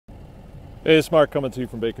Hey, it's Mark coming to you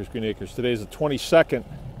from Baker's Green Acres. Today's the 22nd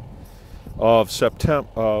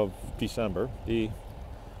of December,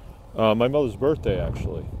 my mother's birthday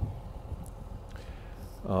actually.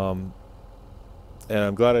 And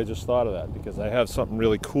I'm glad I just thought of that because I have something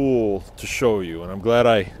really cool to show you, and I'm glad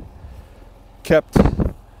I kept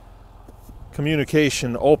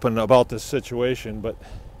communication open about this situation. But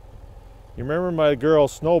you remember my girl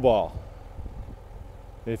Snowball?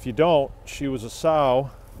 If you don't, she was a sow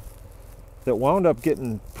that wound up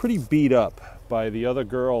getting pretty beat up by the other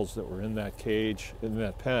girls that were in that cage, in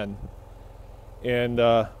that pen. And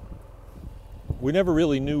we never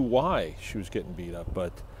really knew why she was getting beat up,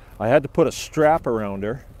 but I had to put a strap around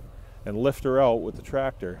her and lift her out with the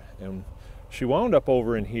tractor, and she wound up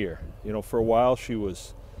over in here. You know, for a while she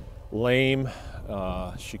was lame.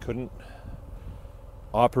 She couldn't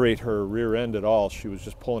operate her rear end at all. She was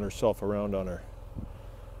just pulling herself around on her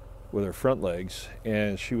with her front legs,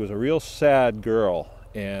 and she was a real sad girl,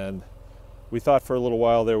 and we thought for a little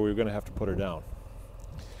while there we were going to have to put her down.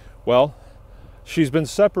 Well, she's been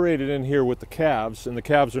separated in here with the calves, and the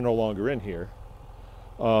calves are no longer in here.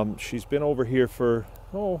 She's been over here for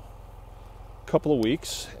a couple of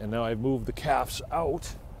weeks, and now I've moved the calves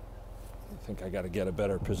out. I think I got to get a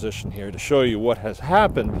better position here to show you what has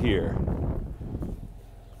happened here.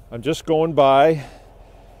 I'm just going by.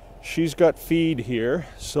 She's got feed here,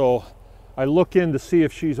 so I look in to see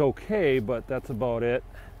if she's okay, but that's about it.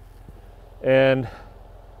 And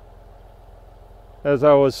as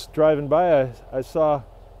I was driving by, I saw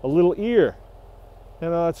a little ear,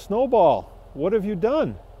 and it's Snowball. What have you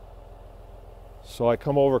done? So I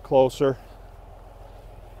come over closer.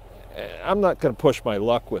 I'm not going to push my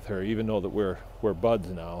luck with her, even though that we're buds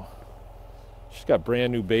now. She's got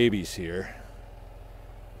brand new babies here.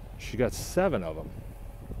 She got 7 of them.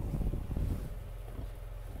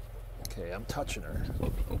 Okay, I'm touching her,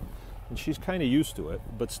 and she's kind of used to it,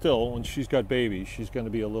 but still, when she's got babies, she's going to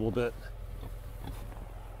be a little bit.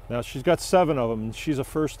 Now she's got 7 of them, and she's a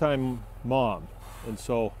first-time mom, and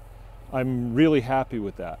so I'm really happy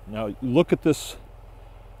with that. Now look at this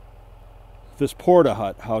porta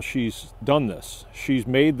hut, how she's done this. She's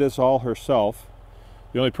made this all herself.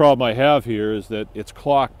 The only problem I have here is that it's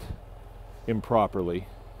clocked improperly.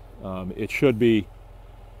 It should be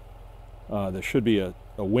there should be a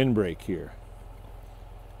windbreak here,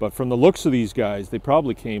 but from the looks of these guys, they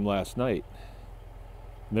probably came last night,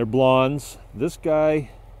 and they're blondes. This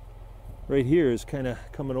guy right here is kind of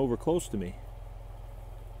coming over close to me,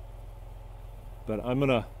 but I'm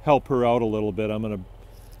gonna help her out a little bit. I'm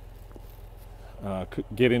gonna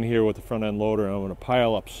get in here with the front end loader, and I'm gonna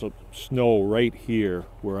pile up some snow right here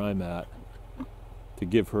where I'm at to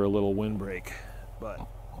give her a little windbreak. But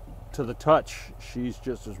to the touch, she's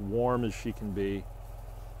just as warm as she can be.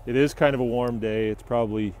 It is kind of a warm day. It's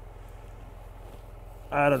probably,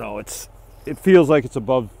 I don't know, it feels like it's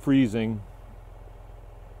above freezing.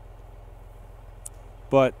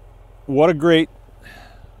 But what a great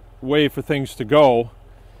way for things to go.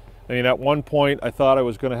 I mean, at one point I thought I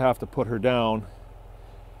was going to have to put her down.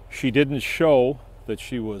 She didn't show that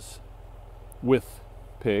she was with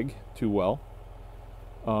Pig too well,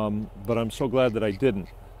 but I'm so glad that I didn't,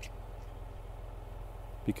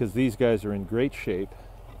 because these guys are in great shape.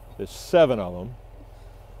 There's 7 of them,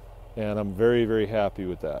 and I'm very, very happy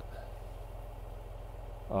with that.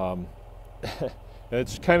 And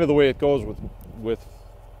it's kind of the way it goes with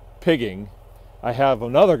pigging. I have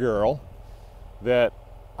another girl that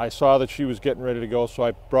I saw that she was getting ready to go, so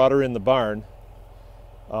I brought her in the barn.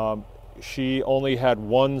 She only had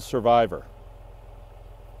 1 survivor,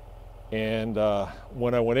 and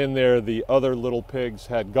when I went in there, the other little pigs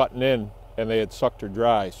had gotten in and they had sucked her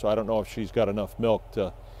dry, so I don't know if she's got enough milk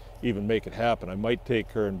to even make it happen. I might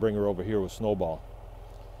take her and bring her over here with Snowball.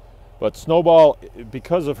 But Snowball,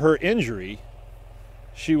 because of her injury,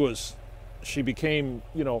 she became,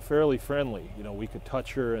 you know, fairly friendly. You know, we could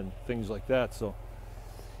touch her and things like that. So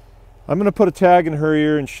I'm going to put a tag in her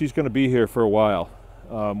ear, and she's going to be here for a while.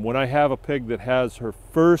 When I have a pig that has her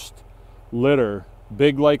first litter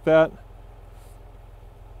big like that,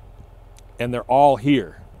 and they're all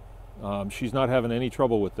here, she's not having any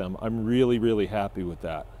trouble with them, I'm really, really happy with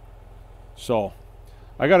that. So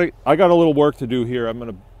I got a little work to do here. I'm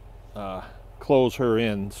going to close her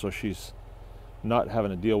in so she's not having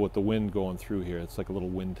to deal with the wind going through here. It's like a little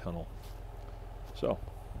wind tunnel. So,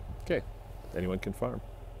 okay, anyone can farm.